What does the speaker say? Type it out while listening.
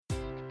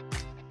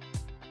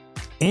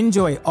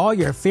Enjoy all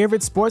your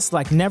favorite sports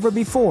like never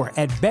before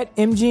at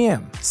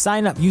BetMGM.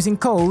 Sign up using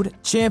code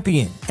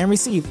CHAMPION and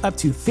receive up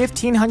to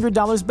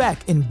 $1,500 back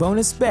in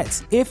bonus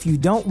bets if you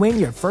don't win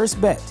your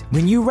first bet.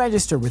 When you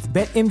register with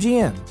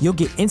BetMGM, you'll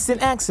get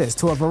instant access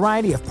to a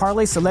variety of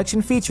parlay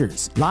selection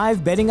features,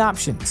 live betting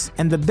options,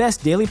 and the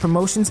best daily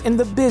promotions in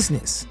the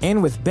business.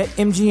 And with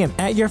BetMGM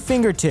at your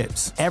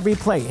fingertips, every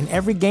play and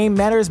every game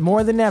matters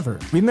more than ever.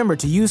 Remember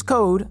to use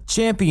code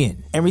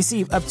CHAMPION and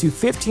receive up to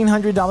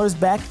 $1,500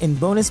 back in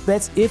bonus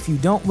bets if you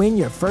don't win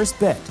your first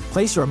bet.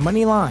 Place your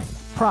money line,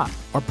 prop,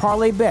 or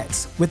parlay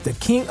bets with the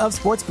king of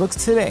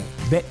sportsbooks today.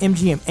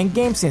 BetMGM and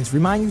GameSense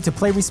remind you to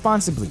play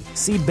responsibly.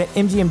 See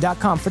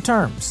BetMGM.com for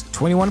terms.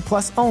 21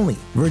 plus only.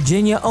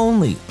 Virginia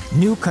only.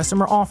 New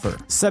customer offer.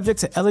 Subject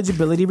to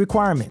eligibility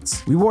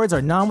requirements. Rewards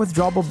are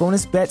non-withdrawable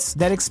bonus bets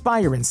that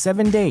expire in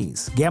 7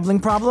 days. Gambling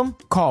problem?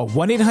 Call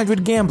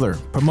 1-800-GAMBLER.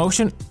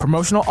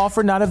 Promotional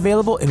offer not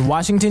available in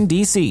Washington,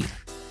 D.C.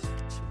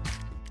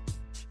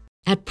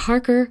 At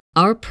Parker,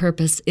 our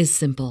purpose is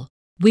simple.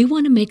 We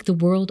want to make the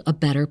world a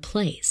better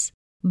place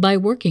by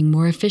working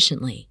more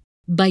efficiently,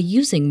 by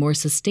using more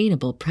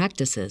sustainable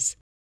practices,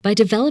 by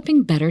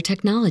developing better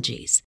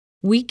technologies.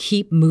 We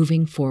keep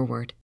moving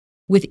forward.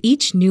 With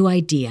each new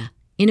idea,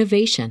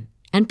 innovation,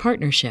 and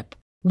partnership,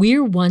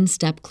 we're one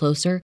step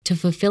closer to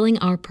fulfilling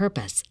our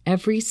purpose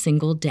every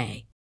single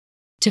day.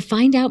 To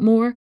find out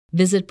more,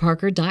 visit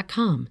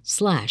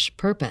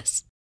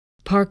parker.com/purpose.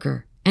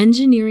 Parker,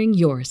 engineering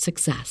your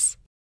success.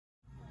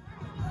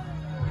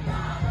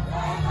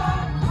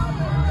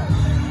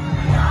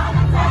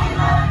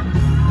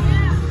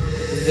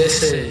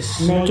 This is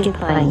Make It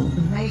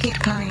Plain. Make It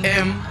Plain.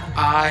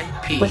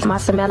 MIP With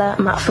Masamela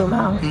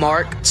Matfumo.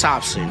 Mark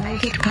Thompson.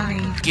 Make It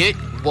Plain. Get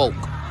woke.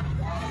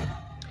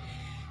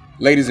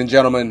 Ladies and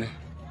gentlemen,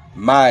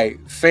 my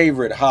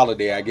favorite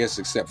holiday, I guess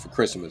except for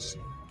Christmas,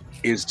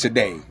 is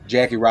today,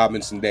 Jackie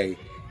Robinson Day.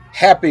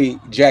 Happy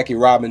Jackie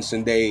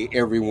Robinson Day,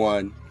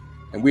 everyone.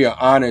 And we are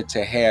honored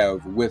to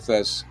have with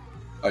us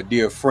a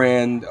dear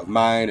friend of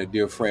mine, a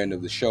dear friend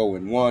of the show,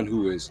 and one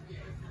who is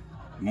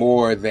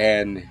more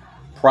than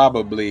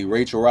probably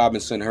Rachel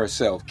Robinson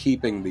herself,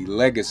 keeping the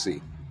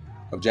legacy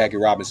of Jackie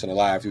Robinson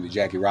alive through the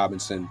Jackie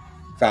Robinson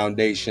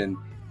Foundation,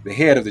 the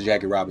head of the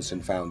Jackie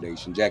Robinson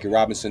Foundation,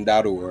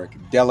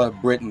 JackieRobinson.org, Della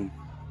Britton.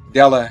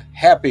 Della,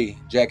 happy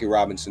Jackie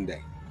Robinson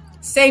Day.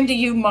 Same to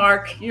you,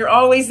 Mark. You're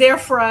always there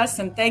for us,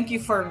 and thank you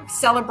for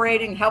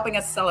celebrating, helping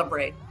us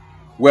celebrate.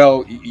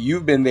 Well,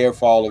 you've been there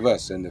for all of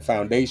us, and the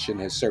foundation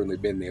has certainly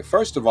been there.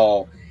 First of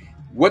all,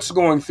 what's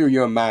going through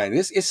your mind?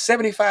 It's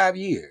 75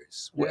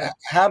 years. Yeah.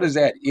 How does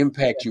that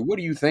impact you? What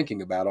are you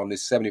thinking about on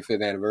this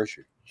 75th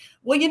anniversary?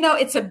 Well,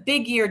 it's a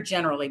big year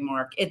generally,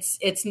 Mark.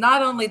 It's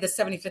not only the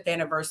 75th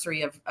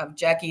anniversary of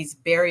Jackie's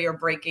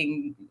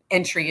barrier-breaking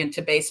entry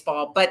into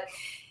baseball, but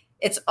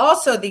it's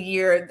also the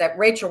year that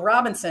Rachel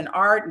Robinson,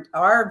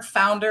 our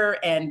founder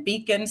and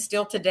beacon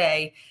still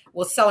today,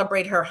 will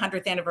celebrate her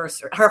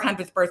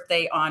 100th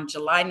birthday on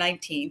July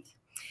 19th.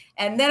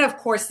 And then, of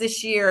course,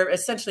 this year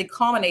essentially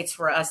culminates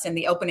for us in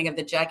the opening of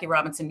the Jackie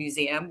Robinson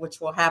Museum,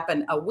 which will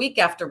happen a week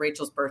after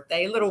Rachel's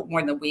birthday, a little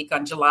more than a week,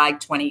 on July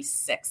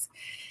 26th.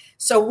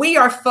 So we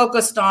are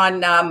focused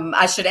on,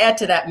 I should add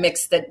to that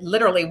mix that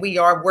literally we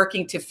are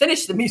working to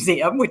finish the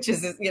museum, which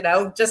is,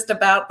 just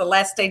about the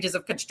last stages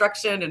of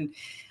construction, and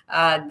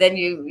then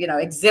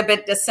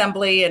exhibit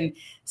assembly. And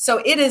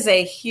so it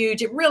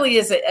really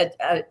is a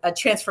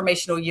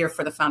transformational year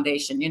for the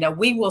foundation.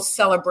 We will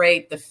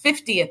celebrate the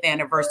 50th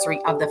anniversary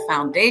of the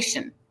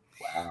foundation.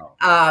 Wow.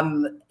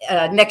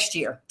 Next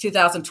year,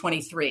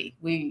 2023.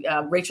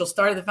 Rachel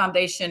started the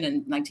foundation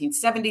in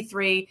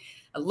 1973,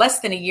 less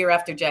than a year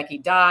after Jackie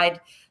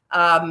died.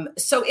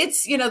 So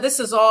it's, this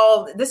is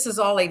all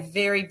a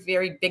very,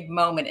 very big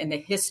moment in the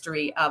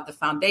history of the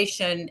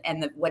foundation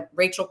and what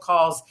Rachel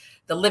calls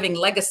the living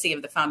legacy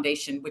of the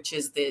foundation, which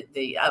is the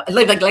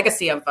living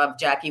legacy of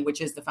Jackie,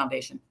 which is the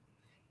foundation.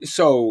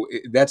 So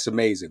that's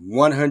amazing.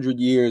 100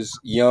 years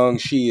young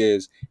she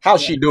is.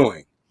 How's she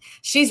doing?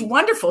 She's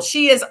wonderful.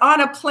 She is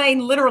on a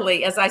plane,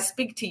 literally, as I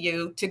speak to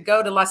you, to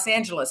go to Los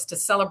Angeles to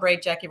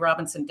celebrate Jackie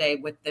Robinson Day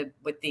with the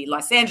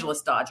Los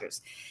Angeles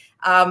Dodgers.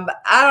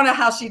 I don't know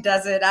how she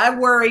does it. I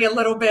worry a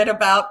little bit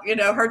about,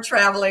 her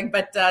traveling,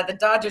 but the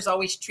Dodgers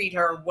always treat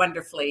her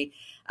wonderfully.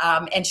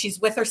 And she's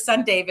with her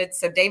son, David.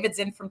 So David's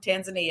in from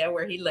Tanzania,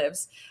 where he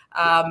lives.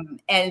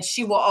 And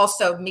she will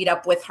also meet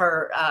up with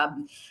her,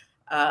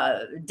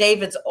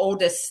 David's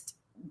oldest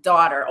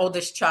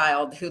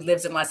child, who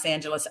lives in Los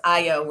Angeles,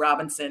 Ayo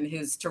Robinson,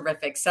 who's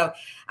terrific. So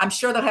I'm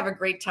sure they'll have a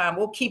great time.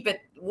 We'll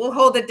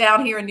hold it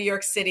down here in New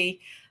York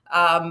City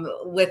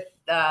with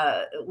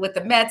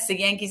the Mets, the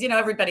Yankees.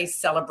 Everybody's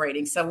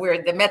celebrating. So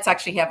the Mets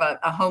actually have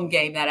a home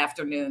game that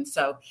afternoon.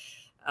 So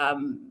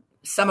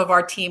some of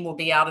our team will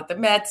be out at the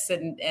Mets,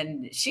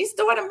 and she's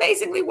doing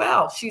amazingly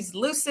well. She's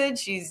lucid.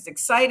 She's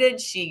excited.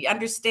 She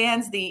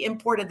understands the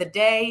import of the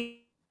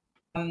day.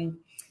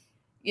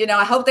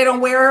 I hope they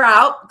don't wear her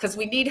out, because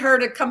we need her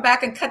to come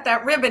back and cut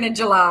that ribbon in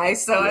July.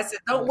 So I said,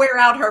 don't wear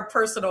out her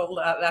personal,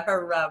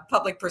 her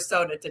public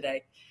persona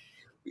today.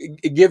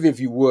 if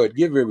you would,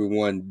 give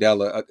everyone,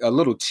 Della, a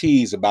little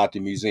tease about the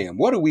museum.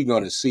 What are we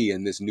going to see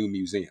in this new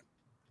museum?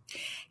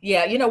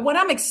 Yeah, what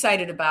I'm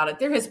excited about it,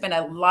 there has been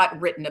a lot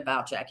written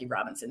about Jackie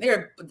Robinson. There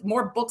are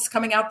more books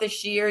coming out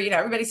this year.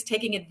 Everybody's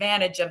taking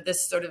advantage of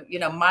this sort of,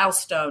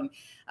 milestone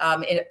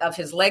of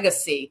his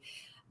legacy.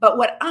 But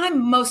what I'm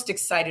most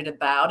excited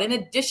about, in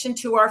addition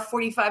to our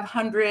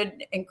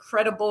 4,500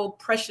 incredible,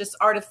 precious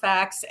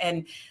artifacts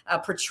and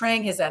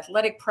portraying his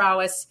athletic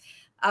prowess,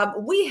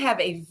 we have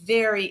a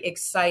very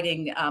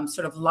exciting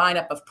sort of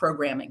lineup of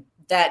programming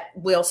that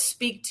will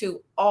speak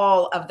to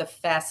all of the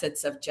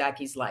facets of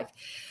Jackie's life.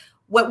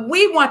 What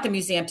we want the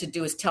museum to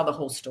do is tell the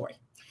whole story.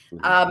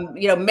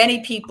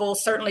 Many people,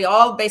 certainly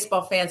all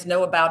baseball fans,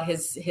 know about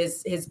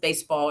his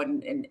baseball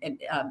and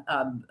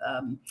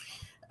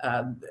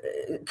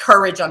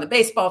courage on the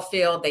baseball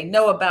field. They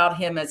know about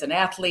him as an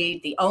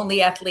athlete, the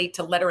only athlete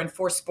to letter in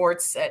 4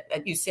 sports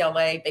at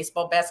UCLA: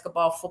 baseball,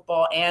 basketball,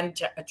 football, and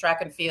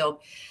track and field.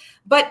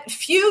 But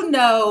few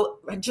know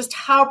just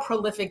how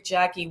prolific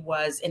Jackie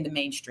was in the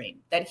mainstream,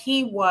 that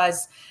he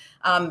was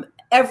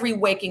every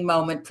waking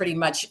moment pretty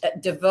much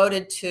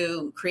devoted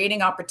to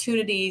creating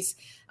opportunities,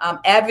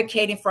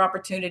 advocating for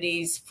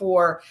opportunities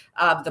for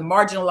the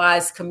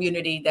marginalized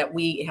community that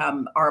we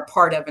are a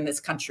part of in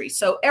this country.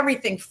 So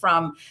everything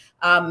from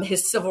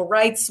his civil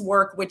rights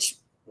work, which,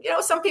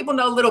 some people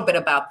know a little bit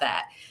about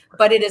that,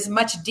 but it is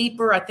much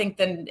deeper, I think,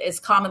 than is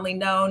commonly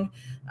known.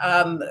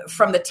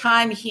 From the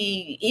time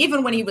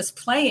even when he was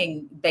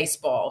playing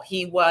baseball,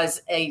 he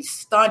was a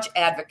staunch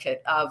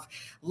advocate of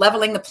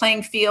leveling the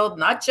playing field,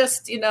 not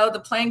just,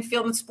 the playing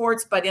field in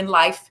sports, but in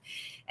life.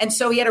 And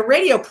so he had a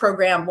radio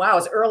program,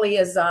 as early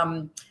as,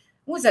 what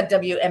was that,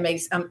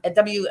 WMCA,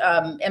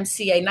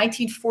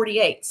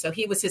 1948. So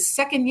he was his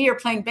second year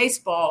playing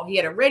baseball. He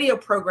had a radio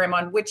program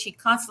on which he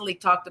constantly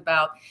talked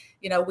about,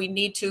 we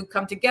need to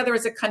come together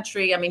as a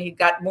country. I mean, he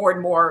got more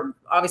and more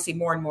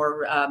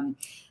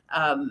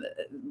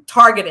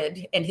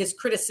targeted in his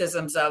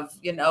criticisms of,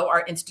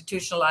 our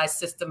institutionalized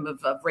system of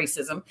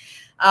racism.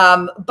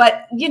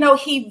 But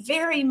he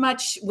very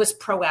much was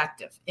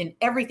proactive in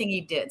everything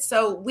he did.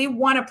 So we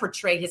want to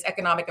portray his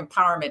economic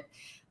empowerment,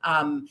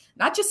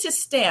 not just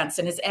his stance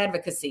and his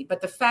advocacy,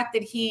 but the fact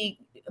that he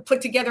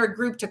put together a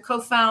group to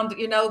co-found,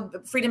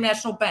 Freedom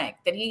National Bank,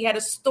 that he had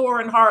a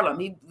store in Harlem.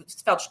 He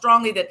felt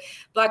strongly that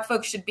Black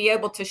folks should be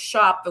able to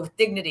shop with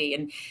dignity.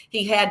 And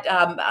he had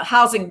a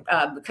housing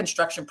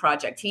construction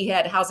project. He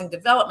had housing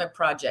development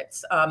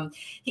projects.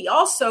 He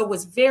also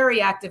was very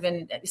active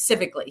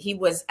civically. He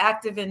was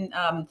active in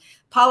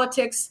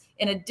politics.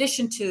 In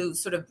addition to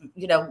sort of,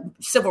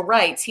 civil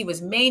rights, he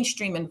was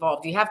mainstream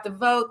involved. You have to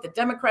vote. The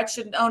Democrats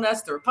shouldn't own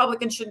us. The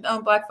Republicans shouldn't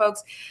own Black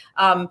folks.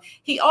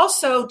 He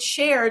also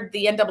chaired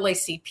the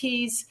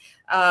NAACP's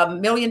 $1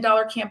 Million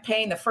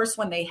campaign, the first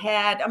one they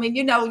had. I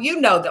mean,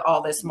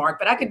 all this, Mark,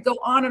 but I could go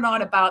on and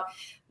on about,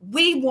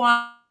 we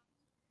want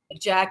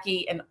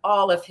Jackie and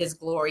all of his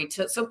glory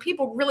so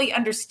people really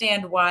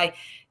understand why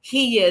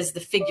he is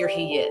the figure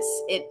he is.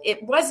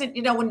 It wasn't,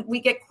 when we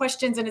get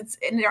questions and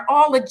they're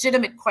all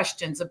legitimate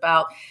questions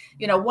about,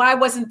 why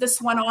wasn't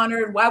this one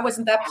honored? Why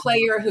wasn't that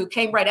player who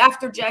came right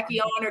after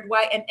Jackie honored?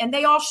 Why? And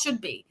they all should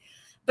be.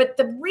 But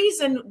the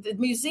reason the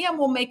museum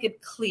will make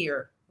it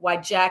clear why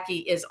Jackie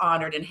is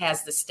honored and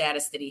has the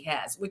status that he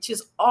has, which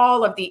is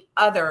all of the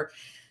other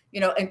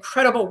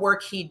incredible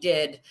work he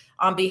did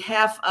on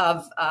behalf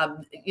of,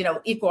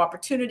 equal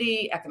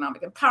opportunity,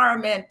 economic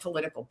empowerment,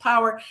 political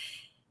power.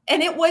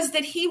 And it was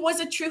that he was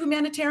a true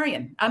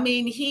humanitarian. I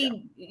mean,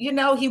 he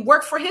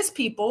worked for his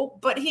people,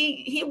 but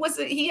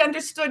he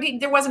understood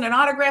there wasn't an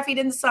autograph he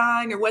didn't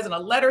sign. There wasn't a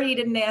letter he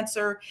didn't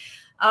answer.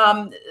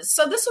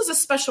 So this was a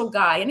special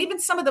guy. And even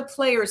some of the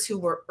players who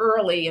were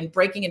early in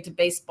breaking into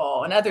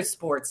baseball and other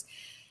sports,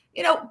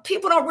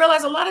 people don't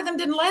realize a lot of them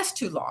didn't last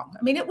too long.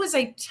 I mean, it was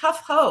a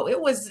tough hoe. It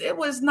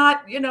was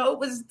not,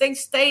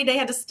 they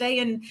had to stay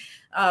in,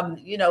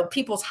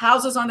 people's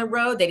houses on the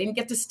road. They didn't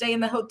get to stay in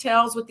the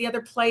hotels with the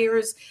other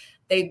players.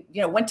 They,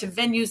 went to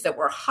venues that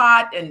were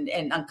hot and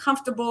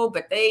uncomfortable,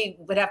 but they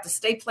would have to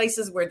stay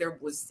places where there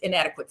was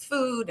inadequate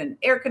food and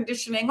air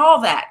conditioning, all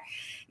that.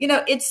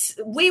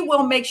 We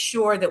will make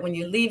sure that when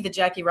you leave the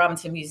Jackie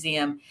Robinson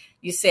Museum,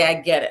 you say, I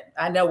get it.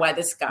 I know why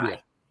this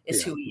guy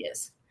is who he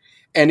is.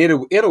 And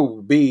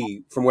it'll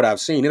be, from what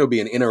I've seen, it'll be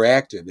an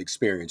interactive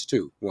experience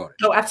too, won't it?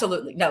 Oh,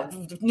 absolutely. No,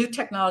 new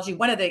technology.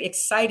 One of the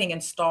exciting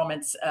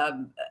installments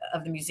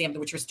of the museum,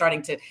 which we're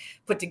starting to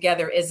put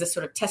together, is this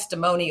sort of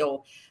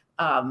testimonial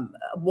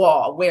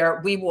wall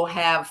where we will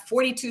have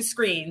 42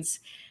 screens.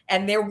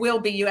 And there will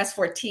be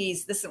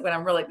US4Ts. This is when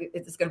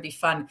it's going to be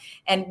fun.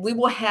 And we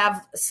will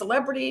have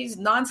celebrities,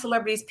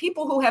 non-celebrities,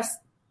 people who have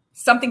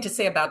something to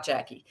say about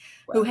Jackie,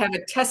 who have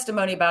a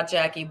testimony about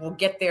Jackie. Will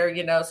get their,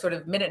 sort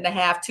of 1.5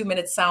 minute, 2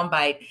 minute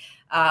soundbite.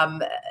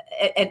 And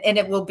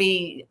it will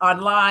be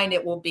online.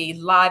 It will be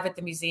live at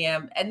the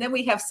museum. And then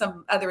we have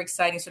some other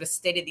exciting sort of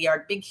state of the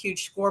art, big,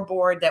 huge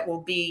scoreboard that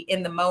will be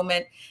in the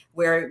moment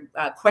where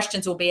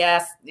questions will be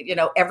asked,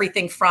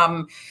 everything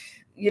from,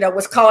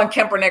 was Colin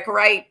Kaepernick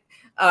right?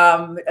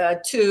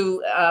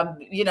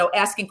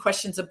 asking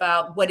questions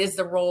about what is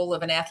the role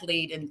of an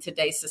athlete in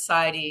today's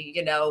society,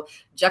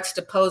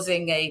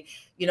 juxtaposing a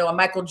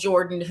Michael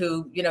Jordan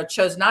who,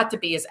 chose not to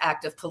be as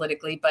active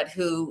politically, but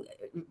who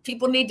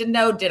people need to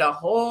know did a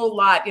whole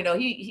lot.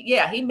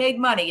 He made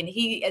money, and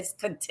he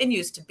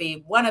continues to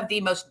be one of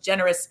the most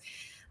generous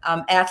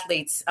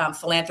athletes,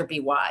 philanthropy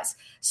wise.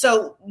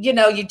 So, you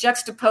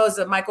juxtapose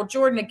a Michael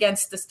Jordan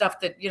against the stuff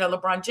that,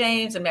 LeBron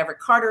James and Maverick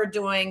Carter are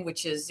doing,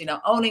 which is,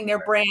 owning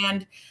their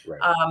brand.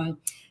 Right.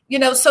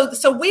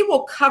 So we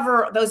will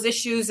cover those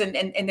issues.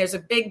 And there's a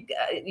big,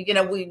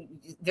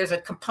 there's a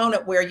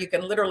component where you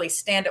can literally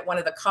stand at one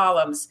of the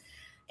columns,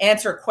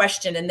 answer a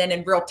question, and then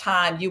in real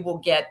time, you will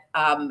get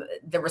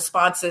the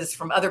responses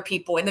from other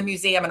people in the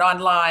museum and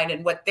online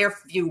and what their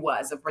view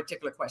was of a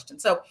particular question.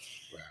 So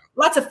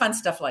lots of fun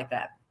stuff like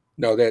that.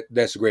 No,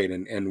 that's great.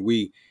 And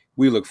we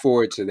look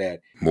forward to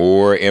that.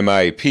 More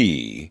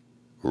MIP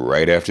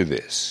right after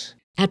this.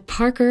 At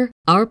Parker,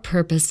 our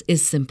purpose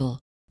is simple.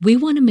 We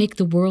want to make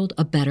the world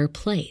a better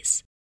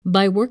place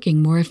by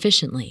working more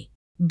efficiently,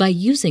 by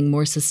using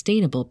more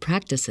sustainable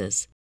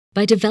practices,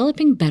 by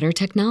developing better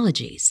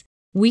technologies.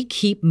 We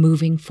keep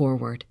moving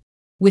forward.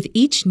 With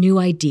each new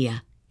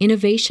idea,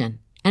 innovation,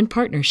 and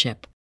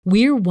partnership,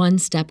 we're one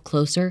step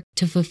closer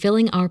to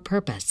fulfilling our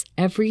purpose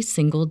every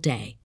single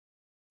day.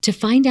 To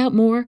find out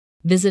more,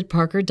 visit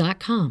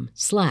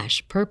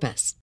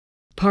parker.com/purpose.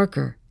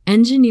 Parker,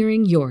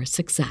 engineering your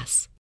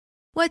success.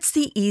 What's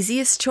the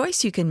easiest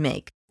choice you can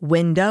make?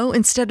 Window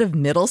instead of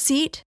middle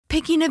seat?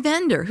 Picking a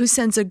vendor who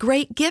sends a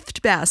great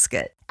gift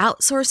basket?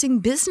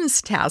 Outsourcing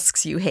business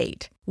tasks you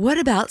hate? What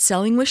about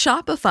selling with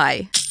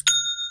Shopify?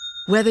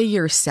 Whether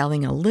you're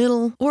selling a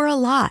little or a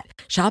lot,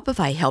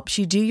 Shopify helps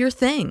you do your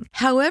thing,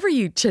 however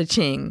you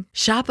cha-ching.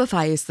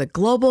 Shopify is the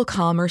global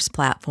commerce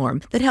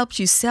platform that helps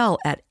you sell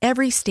at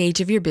every stage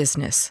of your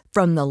business.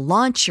 From the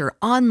launch your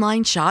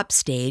online shop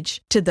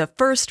stage to the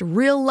first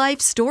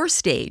real-life store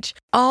stage,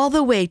 all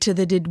the way to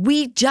the did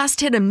we just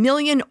hit 1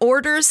 million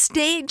orders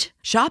stage.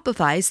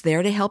 Shopify's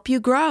there to help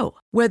you grow.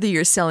 Whether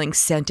you're selling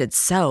scented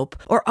soap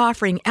or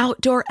offering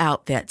outdoor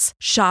outfits,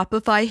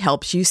 Shopify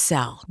helps you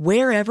sell.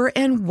 Wherever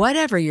and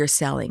whatever you're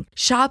selling,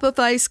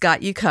 Shopify's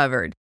got you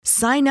covered.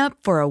 Sign up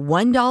for a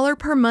 $1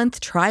 per month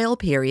trial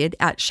period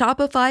at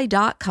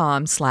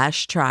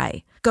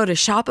shopify.com/try. Go to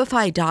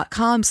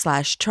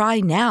shopify.com/try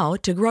now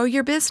to grow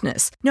your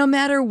business, no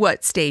matter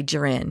what stage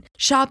you're in.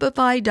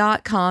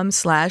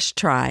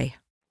 Shopify.com/try.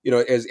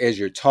 As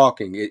you're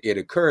talking, it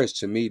occurs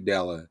to me,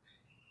 Della,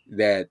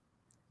 that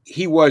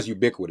he was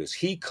ubiquitous.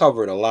 He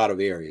covered a lot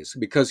of areas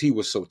because he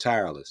was so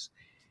tireless.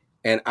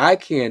 And I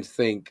can't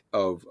think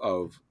of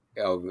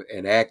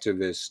an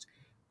activist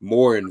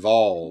more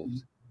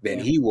involved than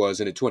he was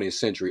in the 20th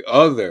century,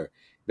 other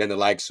than the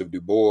likes of Du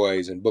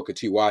Bois and Booker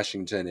T.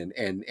 Washington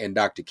and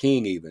Dr.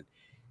 King even.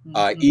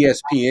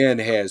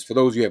 ESPN has, for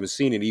those who haven't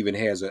seen it, even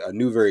has a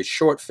new very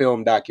short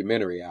film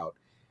documentary out.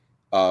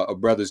 A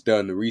brother's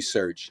done the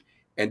research.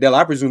 And Della,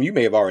 I presume you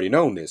may have already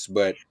known this,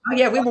 but... Oh,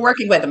 yeah, we were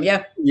working with him,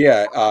 yeah.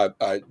 Yeah,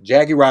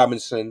 Jackie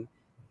Robinson,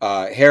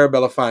 Harry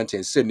Belafonte,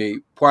 and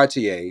Sidney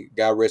Poitier,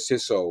 God rest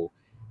his soul,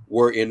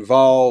 were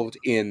involved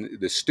in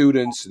the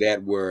students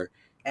that were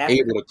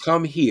able to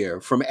come here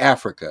from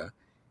Africa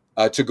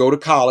to go to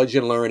college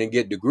and learn and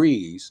get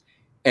degrees.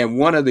 And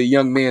one of the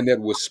young men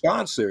that was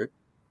sponsored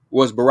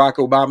was Barack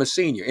Obama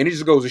Sr. And it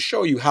just goes to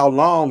show you how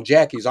long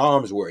Jackie's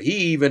arms were. He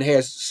even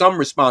has some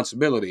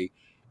responsibility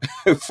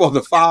for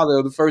the father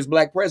of the first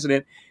black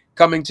president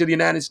coming to the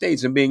United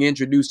States and being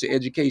introduced to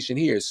education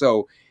here.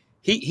 So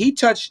he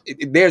touched,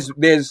 there's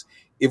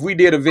if we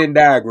did a Venn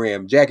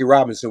diagram, Jackie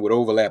Robinson would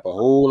overlap a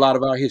whole lot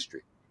of our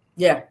history.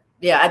 Yeah.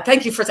 Yeah.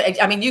 Thank you for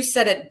saying, you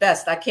said it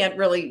best. I can't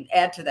really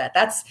add to that.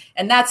 That's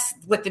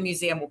what the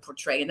museum will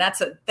portray. And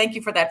thank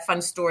you for that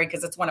fun story,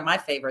 because it's one of my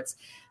favorites.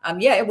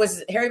 It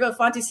was Harry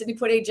Belafonte, Sidney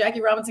Poitier,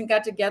 Jackie Robinson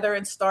got together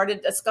and started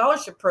a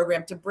scholarship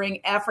program to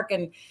bring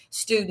African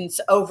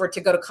students over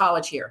to go to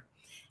college here.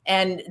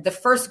 And the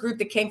first group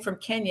that came from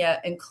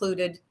Kenya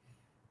included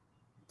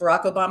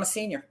Barack Obama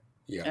Sr.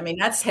 Yeah.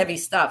 That's heavy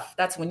stuff.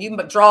 That's when you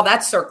draw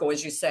that circle,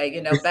 as you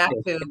say, back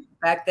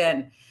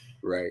then.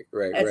 Right.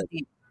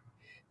 Deep.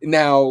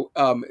 Now,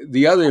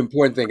 the other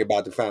important thing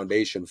about the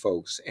foundation,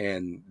 folks,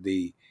 and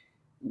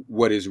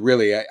what is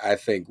really, I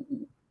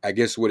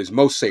guess what is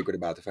most sacred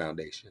about the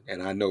foundation,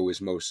 and I know is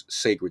most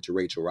sacred to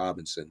Rachel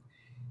Robinson,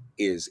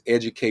 is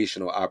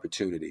educational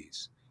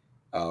opportunities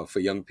for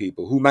young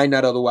people who might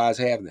not otherwise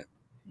have them.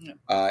 Yeah.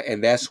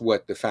 And that's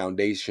what the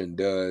foundation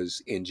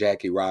does in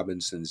Jackie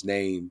Robinson's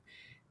name.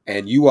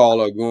 And you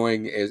all are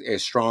going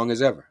as strong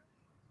as ever.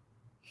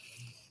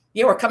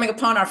 Yeah, we're coming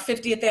upon our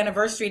 50th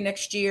anniversary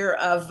next year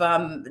of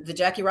the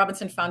Jackie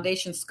Robinson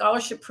Foundation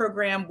Scholarship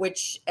Program,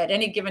 which at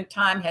any given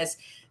time has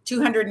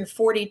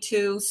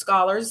 242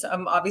 scholars.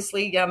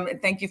 Obviously,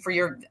 thank you for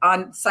your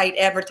on-site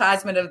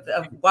advertisement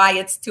of why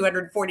it's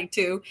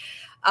 242.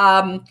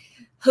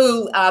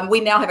 who we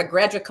now have a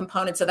graduate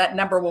component. So that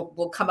number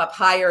will come up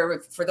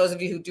higher. For those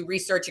of you who do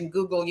research in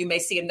Google, you may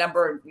see a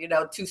number,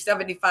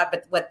 275,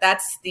 but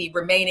that's the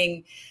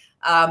remaining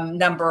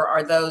number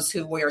are those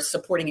who we are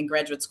supporting in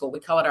graduate school. We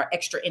call it our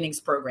extra innings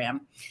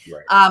program.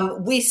 Right.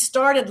 We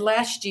started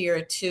last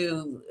year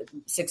to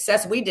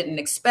success we didn't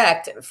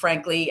expect,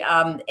 frankly,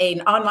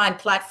 an online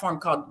platform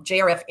called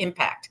JRF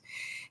Impact.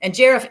 And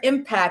JRF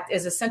Impact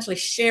is essentially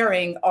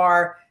sharing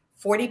our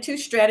 42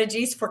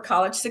 strategies for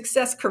college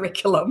success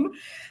curriculum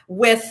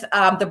with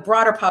the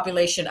broader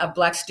population of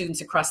Black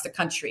students across the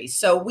country.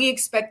 So we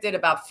expected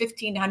about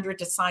 1,500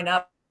 to sign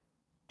up.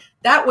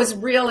 That was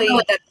really,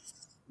 that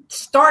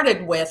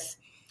started with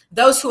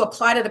those who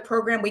apply to the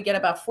program. We get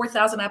about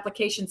 4,000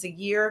 applications a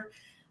year.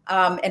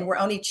 And we're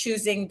only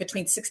choosing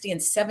between 60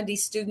 and 70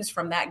 students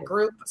from that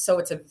group. So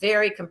it's a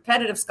very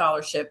competitive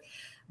scholarship.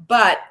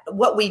 But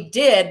what we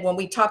did when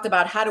we talked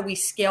about how do we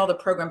scale the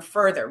program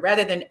further,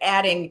 rather than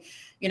adding,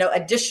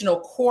 additional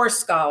core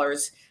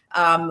scholars,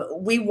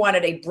 we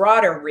wanted a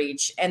broader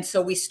reach. And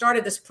so we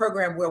started this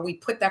program where we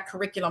put that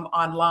curriculum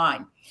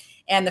online.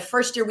 And the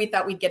first year we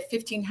thought we'd get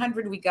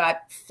 1,500. We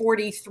got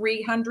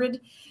 4,300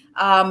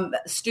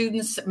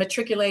 students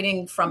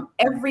matriculating from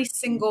every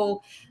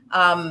single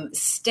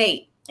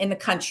state in the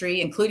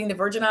country, including the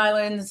Virgin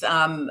Islands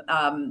and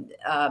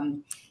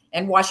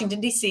Washington,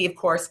 D.C., of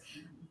course.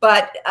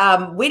 But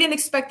we didn't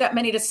expect that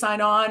many to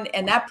sign on,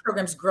 and that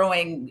program's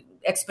growing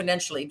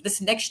exponentially. This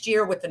next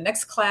year, with the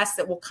next class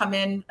that will come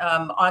in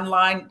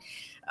online,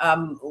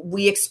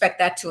 we expect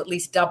that to at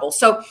least double.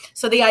 So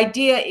the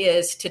idea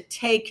is to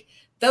take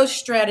those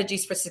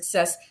strategies for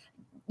success.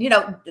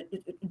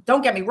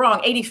 Don't get me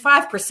wrong,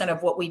 85%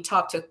 of what we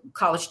talk to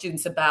college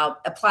students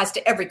about applies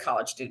to every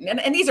college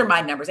student. And these are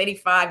my numbers,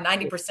 85,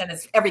 90%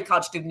 is every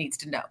college student needs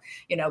to know.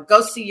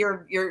 Go see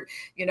your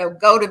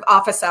go to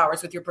office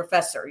hours with your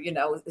professor,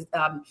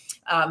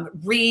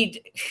 read,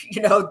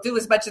 do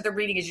as much of the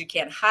reading as you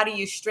can. How do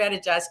you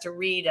strategize to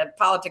read a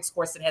politics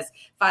course that has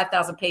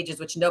 5,000 pages,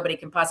 which nobody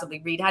can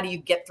possibly read? How do you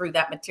get through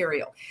that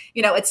material,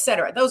 et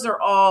cetera? Those are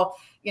all,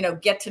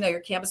 get to know your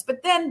campus.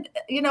 But then,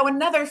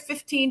 another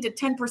 15 to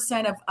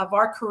 10% of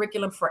our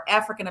curriculum for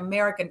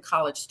African-American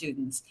college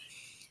students,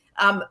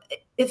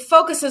 it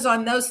focuses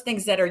on those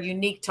things that are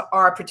unique to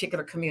our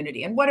particular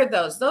community. And what are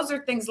those? Those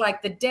are things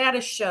like the data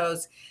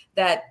shows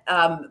that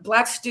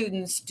Black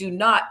students do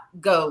not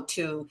go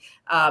to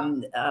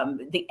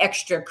the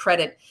extra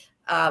credit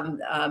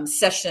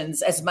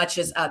sessions as much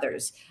as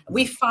others.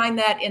 We find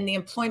that in the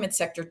employment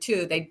sector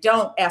too. They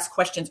don't ask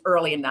questions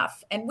early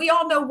enough. And we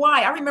all know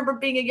why. I remember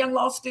being a young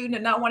law student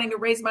and not wanting to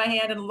raise my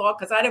hand in law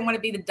because I didn't want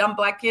to be the dumb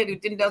Black kid who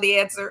didn't know the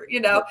answer,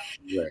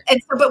 Right.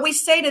 And so, but we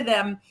say to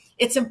them,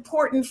 it's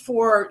important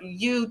for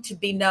you to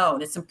be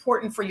known. It's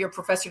important for your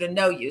professor to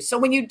know you. So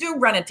when you do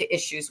run into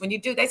issues, they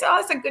say, oh,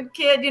 it's a good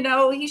kid,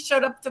 he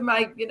showed up to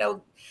my,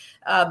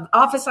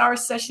 office hour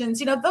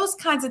sessions, those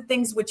kinds of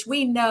things, which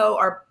we know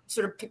are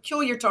sort of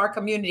peculiar to our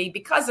community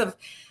because of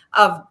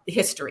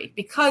history,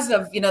 because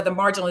of, the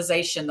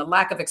marginalization, the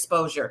lack of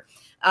exposure.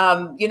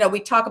 We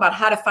talk about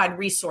how to find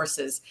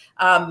resources.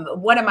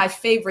 One of my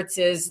favorites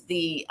is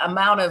the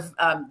amount of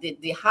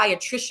the high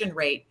attrition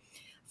rate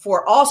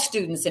for all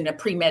students in a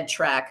pre-med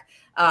track.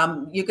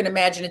 You can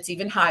imagine it's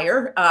even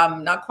higher,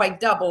 not quite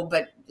double,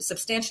 but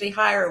substantially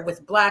higher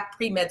with Black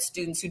pre-med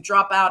students who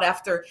drop out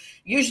after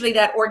usually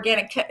that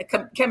organic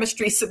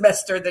chemistry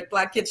semester that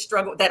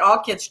that all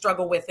kids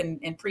struggle with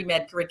in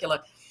pre-med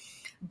curricula.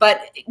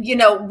 But,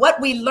 what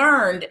we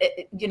learned,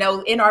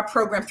 in our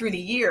program through the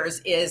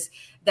years is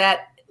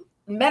that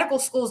medical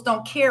schools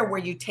don't care where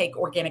you take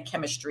organic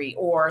chemistry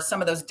or some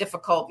of those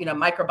difficult,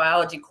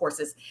 microbiology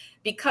courses,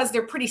 because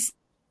they're pretty.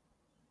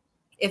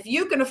 If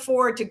you can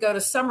afford to go to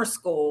summer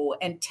school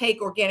and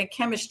take organic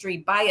chemistry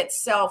by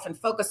itself and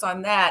focus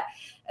on that,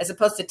 as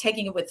opposed to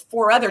taking it with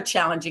 4 other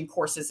challenging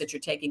courses that you're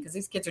taking, because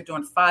these kids are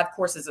doing 5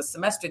 courses a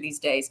semester these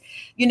days,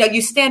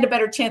 you stand a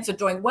better chance of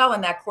doing well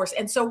in that course.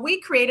 And so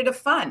we created a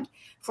fund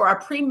for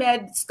our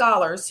pre-med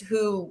scholars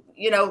who,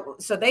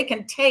 so they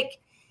can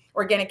take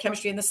organic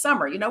chemistry in the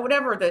summer,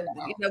 whatever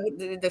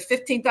the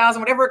 15,000,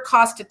 whatever it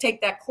costs to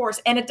take that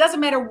course. And it doesn't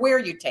matter where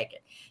you take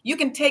it. You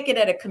can take it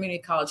at a community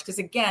college because,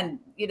 again,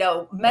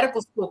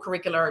 medical school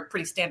curricula are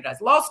pretty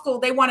standardized. Law school,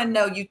 they want to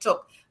know you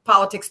took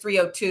Politics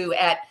 302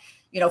 at,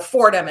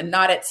 Fordham and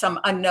not at some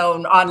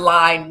unknown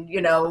online,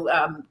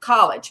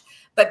 college.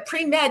 But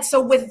pre-med, so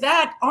with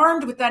that,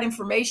 armed with that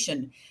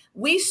information,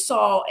 we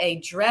saw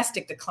a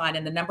drastic decline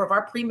in the number of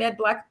our pre-med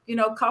Black,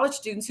 college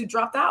students who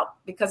dropped out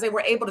because they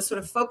were able to sort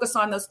of focus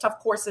on those tough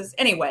courses.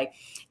 Anyway,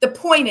 the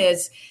point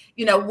is,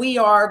 we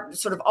are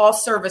sort of all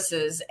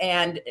services.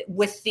 And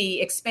with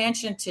the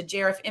expansion to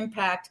JRF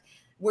Impact,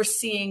 we're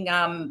seeing,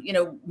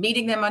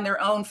 meeting them on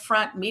their own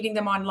front, meeting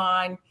them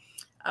online.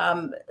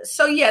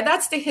 So, yeah,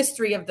 that's the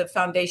history of the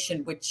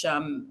foundation, which,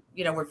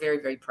 we're very,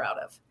 very proud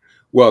of.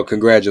 Well,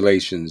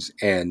 congratulations.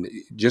 And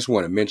just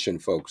want to mention,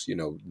 folks,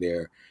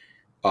 there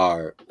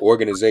are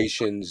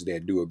organizations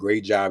that do a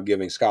great job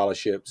giving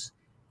scholarships.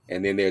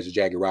 And then there's the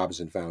Jackie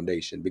Robinson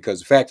Foundation, because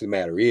the fact of the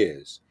matter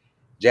is,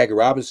 Jackie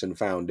Robinson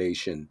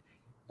Foundation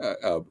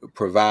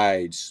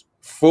provides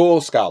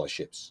full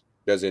scholarships,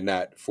 does it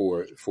not,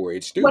 for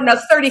its students? Well,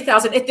 no,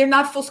 30,000. If they're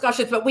not full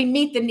scholarships, but we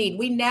meet the need.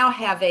 We now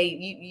have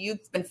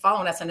you've been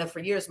following us, I know, for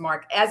years,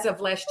 Mark. As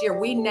of last year,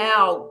 we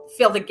now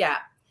fill the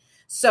gap.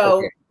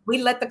 So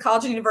we let the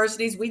college and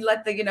universities, we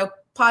let the,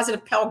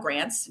 positive Pell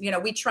Grants,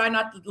 we try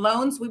not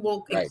loans. We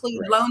will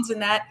include loans in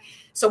that.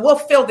 So we'll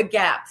fill the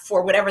gap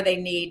for whatever they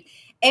need,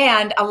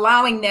 and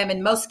allowing them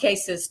in most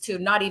cases to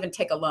not even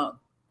take a loan.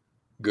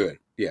 Good.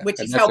 Yeah.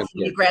 Which is helpful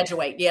when you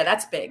graduate. Yeah,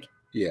 that's big.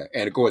 Yeah.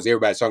 And of course,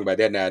 everybody's talking about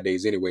that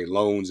nowadays anyway,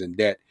 loans and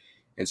debt.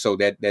 And so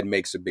that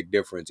makes a big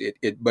difference.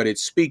 But it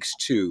speaks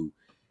to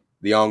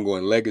the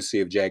ongoing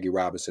legacy of Jackie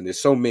Robinson.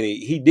 There's so many,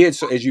 he did,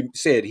 so as you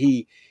said,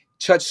 he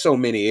touched so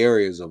many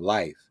areas of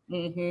life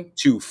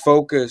to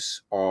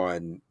focus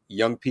on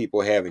young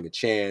people having a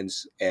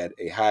chance at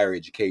a higher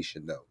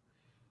education, though.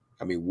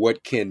 I mean,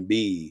 what can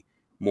be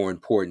more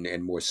important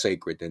and more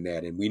sacred than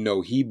that? And we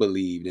know he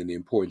believed in the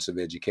importance of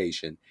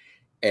education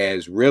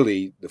as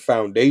really the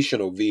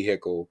foundational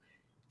vehicle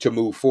to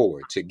move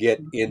forward, to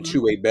get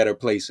into a better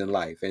place in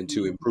life and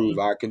to improve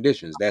our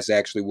conditions. That's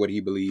actually what he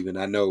believed. And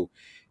I know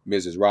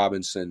Mrs.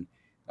 Robinson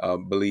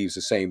believes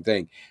the same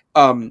thing.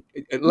 Lastly,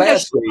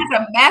 she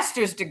has a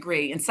master's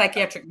degree in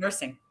psychiatric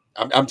nursing.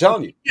 I'm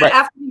telling you. Yeah, right.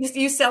 After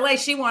UCLA,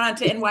 she went on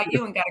to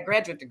NYU and got a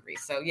graduate degree.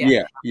 So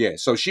yeah.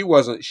 So she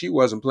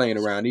wasn't playing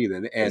around either.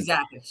 And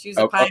exactly, she's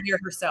a pioneer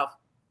herself.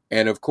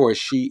 And of course,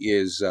 she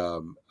is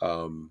an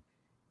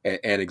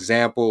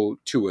example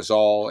to us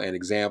all, an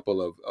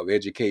example of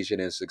education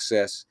and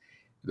success.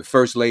 The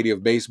first lady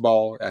of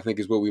baseball, I think,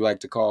 is what we like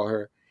to call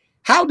her.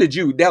 How did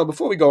you, Della,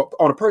 before we go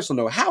on a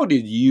personal note, how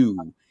did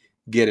you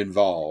get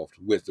involved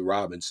with the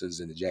Robinsons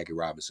and the Jackie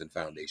Robinson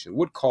Foundation?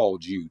 What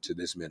called you to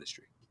this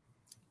ministry?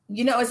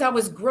 As I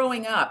was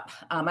growing up,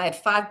 I had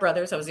 5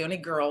 brothers. I was the only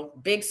girl,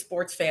 big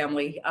sports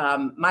family.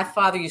 My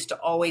father used to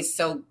always,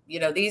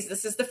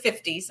 this is the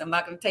 50s. I'm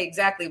not going to tell you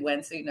exactly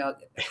when, so you know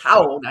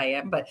how old I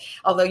am, but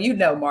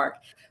although Mark.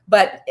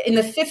 But in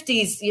the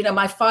 50s,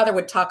 my father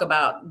would talk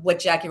about what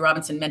Jackie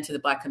Robinson meant to the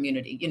Black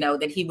community,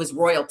 that he was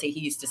royalty,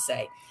 he used to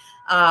say.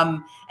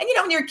 And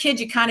when you're a kid,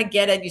 you kind of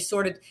get it. You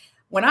sort of,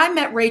 when I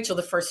met Rachel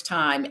the first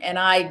time, and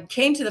I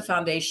came to the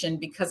foundation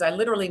because I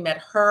literally met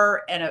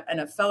her and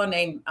a fellow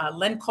named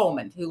Len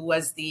Coleman, who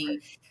was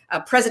the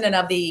president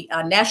of the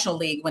National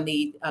League when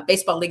the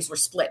baseball leagues were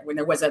split, when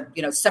there was a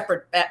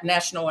separate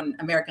National and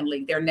American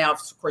League. They're now, of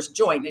course,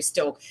 joined. They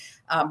still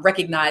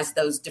recognize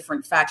those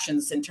different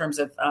factions in terms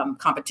of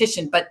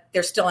competition, but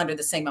they're still under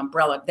the same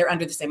umbrella. They're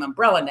under the same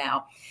umbrella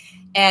now.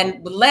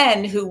 And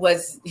Len,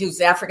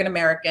 who's African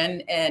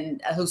American and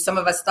who some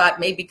of us thought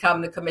may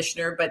become the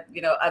commissioner, but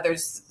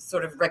others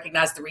sort of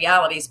recognize the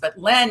realities. But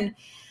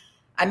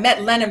I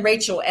met Len and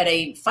Rachel at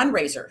a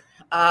fundraiser,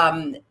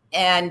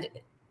 and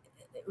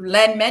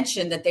Len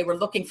mentioned that they were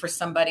looking for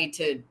somebody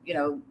to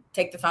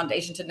take the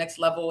foundation to the next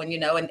level, and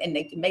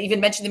they may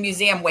even mention the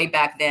museum way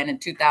back then in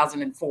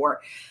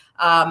 2004.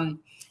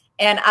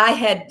 And I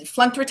had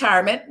flunked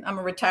retirement. I'm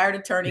a retired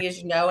attorney, as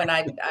you know, and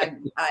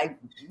I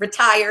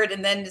retired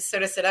and then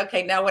sort of said,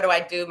 okay, now what do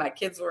I do? My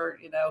kids were,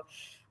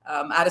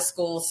 out of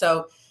school.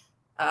 So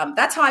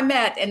that's how I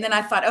met. And then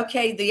I thought,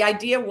 okay, the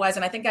idea was,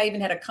 and I think I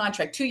even had a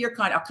contract, 2-year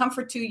contract. I'll come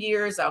for 2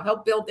 years. I'll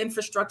help build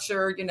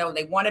infrastructure.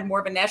 They wanted more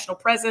of a national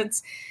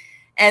presence.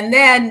 And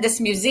then this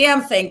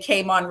museum thing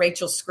came on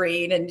Rachel's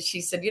screen, and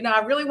she said, I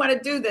really want to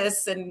do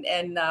this.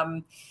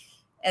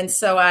 And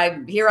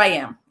so here I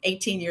am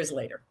 18 years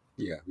later.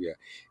 Yeah.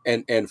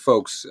 And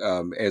folks,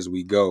 as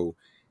we go,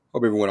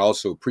 hope everyone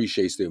also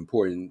appreciates the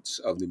importance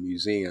of the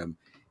museum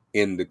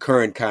in the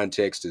current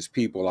context as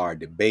people are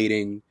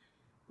debating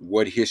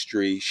what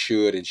history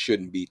should and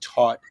shouldn't be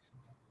taught.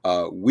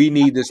 We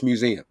need this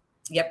museum.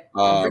 Yep.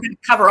 We're going to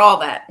cover all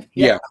that.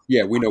 Yep.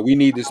 Yeah. We know we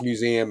need this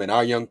museum, and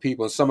our young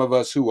people, and some of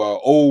us who are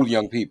old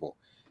young people,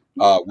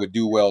 would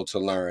do well to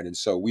learn. And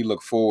so we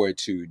look forward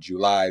to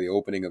July, the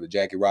opening of the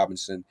Jackie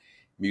Robinson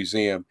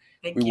Museum.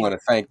 We want to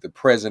thank the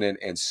president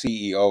and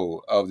CEO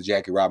of the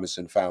Jackie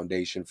Robinson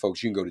Foundation.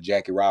 Folks, you can go to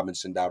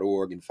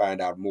JackieRobinson.org and find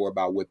out more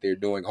about what they're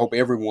doing. Hope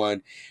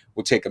everyone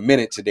will take a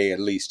minute today at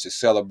least to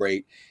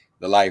celebrate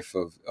the life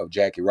of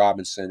Jackie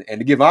Robinson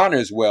and to give honor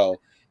as well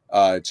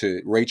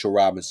to Rachel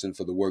Robinson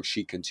for the work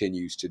she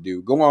continues to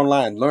do. Go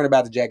online, learn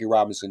about the Jackie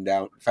Robinson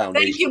Foundation.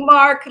 Thank you,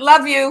 Mark.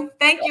 Love you.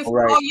 Thank you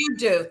for all you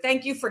do.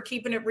 Thank you for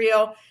keeping it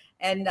real.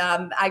 And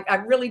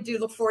I really do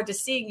look forward to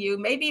seeing you,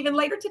 maybe even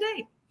later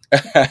today.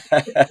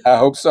 I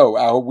hope so.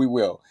 I hope we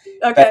will.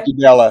 Okay. Thank you,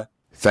 Della.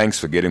 Thanks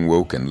for getting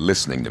woke and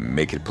listening to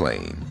Make It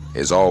Plain.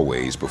 As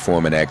always,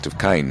 perform an act of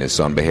kindness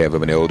on behalf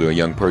of an elder or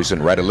young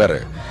person. Write a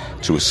letter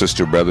to a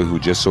sister or brother who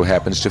just so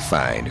happens to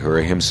find her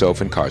or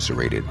himself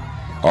incarcerated.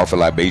 Offer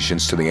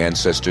libations to the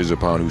ancestors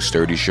upon whose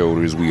sturdy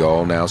shoulders we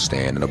all now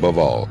stand. And above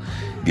all,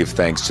 give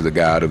thanks to the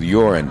God of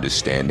your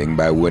understanding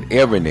by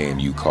whatever name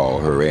you call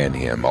her and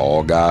him.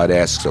 All God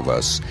asks of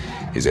us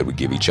is that we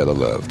give each other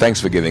love. Thanks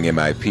for giving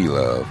MIP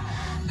love.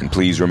 And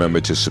please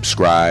remember to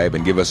subscribe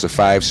and give us a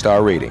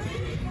 5-star rating.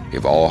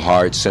 If all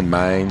hearts and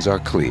minds are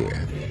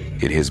clear,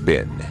 It has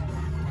been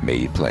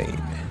made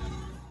plain.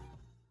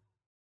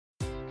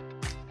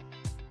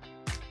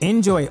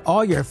 Enjoy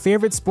all your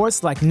favorite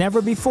sports like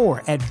never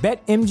before at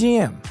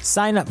BetMGM.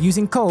 Sign up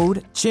using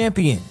code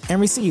CHAMPION and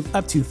receive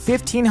up to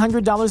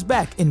 $1,500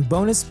 back in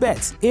bonus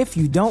bets if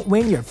you don't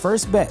win your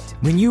first bet.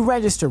 When you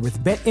register with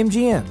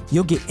BetMGM,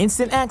 you'll get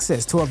instant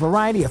access to a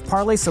variety of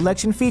parlay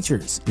selection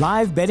features,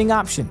 live betting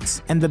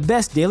options, and the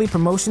best daily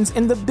promotions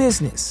in the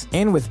business.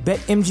 And with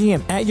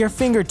BetMGM at your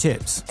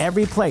fingertips,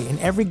 every play and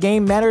every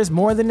game matters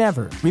more than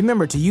ever.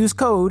 Remember to use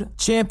code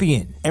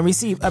CHAMPION and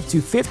receive up to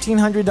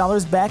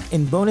 $1,500 back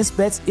in bonus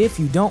bets if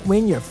you don't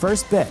win your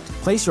first bet.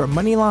 Place your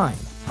money line,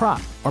 prop,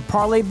 or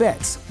parlay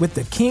bets with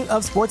the king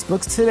of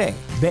sportsbooks today.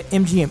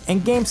 BetMGM and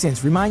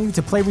GameSense remind you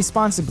to play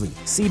responsibly.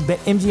 See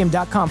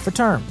BetMGM.com for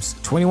terms.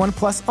 21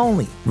 plus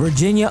only.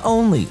 Virginia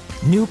only.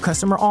 New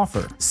customer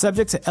offer.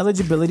 Subject to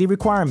eligibility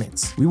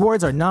requirements.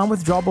 Rewards are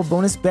non-withdrawable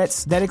bonus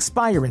bets that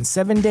expire in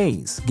 7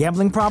 days.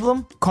 Gambling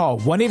problem? Call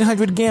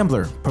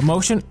 1-800-GAMBLER.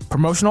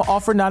 Promotional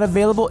offer not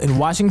available in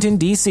Washington,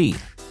 D.C.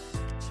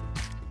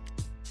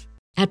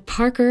 At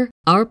Parker,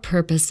 our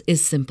purpose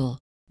is simple.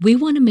 We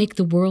want to make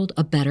the world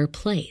a better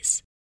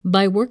place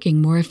by working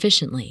more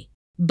efficiently,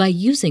 by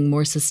using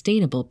more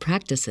sustainable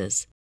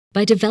practices,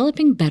 by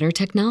developing better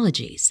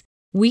technologies.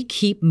 We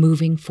keep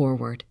moving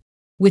forward.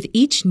 With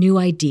each new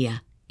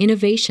idea,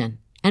 innovation,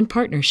 and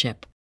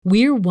partnership,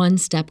 we're one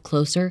step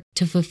closer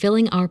to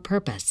fulfilling our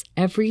purpose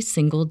every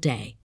single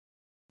day.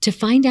 To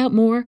find out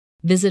more,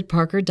 visit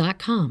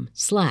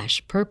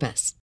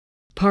parker.com/purpose.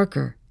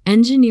 Parker,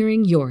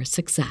 engineering your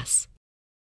success.